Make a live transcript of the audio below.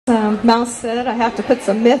Mouse said, I have to put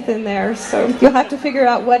some myth in there, so you'll have to figure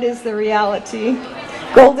out what is the reality.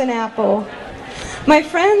 Golden apple. My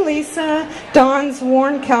friend Lisa dons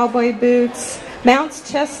worn cowboy boots,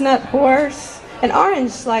 mounts chestnut horse, an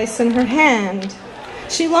orange slice in her hand.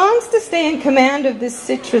 She longs to stay in command of this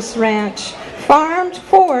citrus ranch, farmed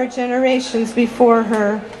 4 generations before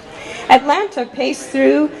her. Atlanta paced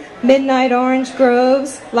through midnight orange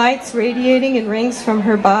groves, lights radiating in rings from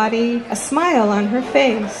her body, a smile on her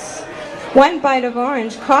face. One bite of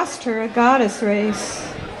orange cost her a goddess race.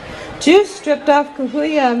 Juice stripped off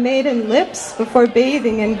Kahuya maiden lips before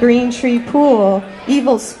bathing in green tree pool,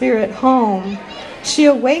 evil spirit home. She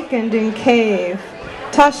awakened in cave.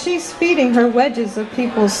 Tashi's feeding her wedges of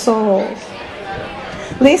people's souls.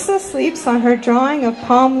 Lisa sleeps on her drawing of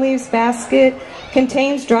palm leaves basket,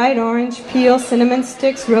 contains dried orange peel, cinnamon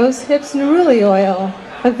sticks, rose hips, neruli oil.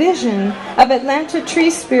 A vision of Atlanta tree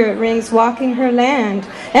spirit rings walking her land,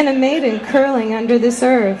 and a maiden curling under this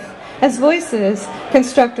earth, as voices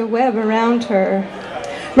construct a web around her.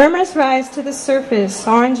 Murmurs rise to the surface,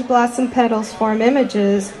 orange blossom petals form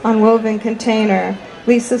images on woven container.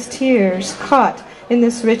 Lisa's tears caught in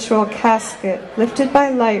this ritual casket, lifted by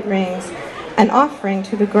light rings, an offering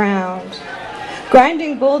to the ground.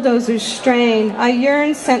 Grinding bulldozers strain, I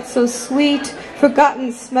yearn scent so sweet,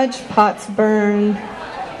 forgotten smudge pots burn.